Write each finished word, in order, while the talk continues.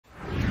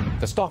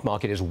The stock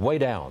market is way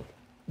down.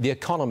 The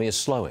economy is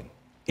slowing.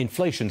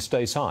 Inflation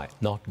stays high.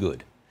 Not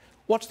good.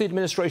 What's the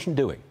administration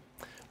doing?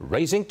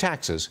 Raising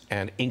taxes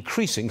and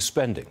increasing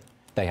spending.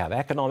 They have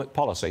economic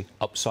policy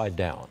upside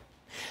down.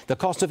 The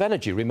cost of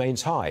energy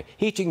remains high.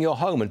 Heating your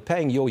home and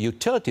paying your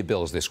utility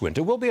bills this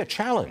winter will be a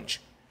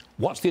challenge.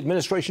 What's the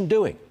administration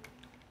doing?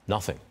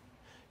 Nothing.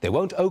 They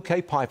won't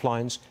OK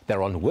pipelines.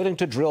 They're unwilling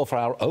to drill for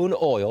our own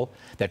oil.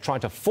 They're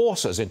trying to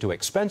force us into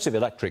expensive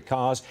electric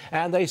cars.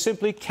 And they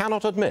simply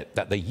cannot admit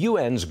that the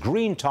UN's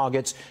green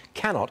targets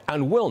cannot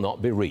and will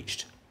not be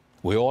reached.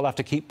 We all have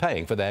to keep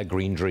paying for their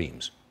green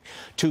dreams.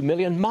 2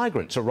 million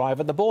migrants arrive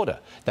at the border.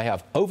 They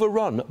have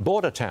overrun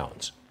border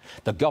towns.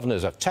 The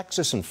governors of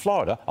Texas and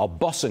Florida are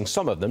busing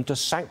some of them to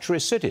sanctuary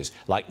cities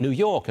like New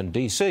York and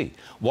D.C.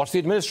 What's the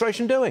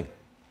administration doing?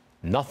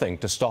 Nothing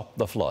to stop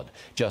the flood.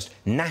 Just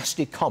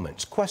nasty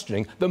comments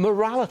questioning the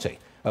morality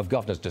of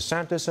Governors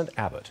DeSantis and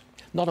Abbott.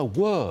 Not a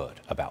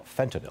word about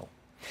fentanyl.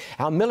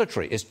 Our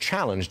military is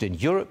challenged in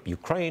Europe,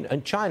 Ukraine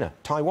and China,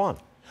 Taiwan.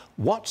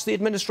 What's the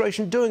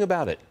administration doing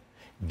about it?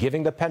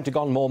 Giving the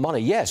Pentagon more money,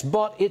 yes,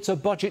 but it's a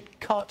budget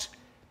cut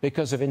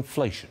because of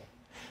inflation.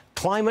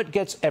 Climate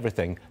gets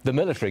everything. The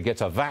military gets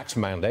a vax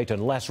mandate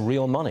and less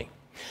real money.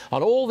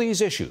 On all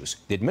these issues,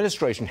 the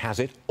administration has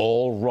it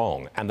all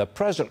wrong, and the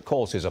president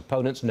calls his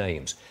opponents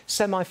names,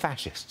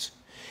 semi-fascists.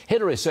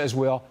 Hillary says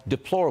we are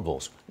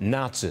deplorables,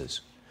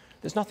 Nazis.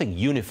 There's nothing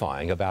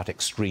unifying about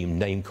extreme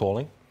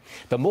name-calling.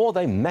 The more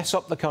they mess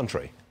up the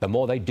country, the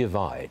more they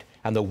divide,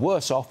 and the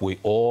worse off we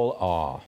all are.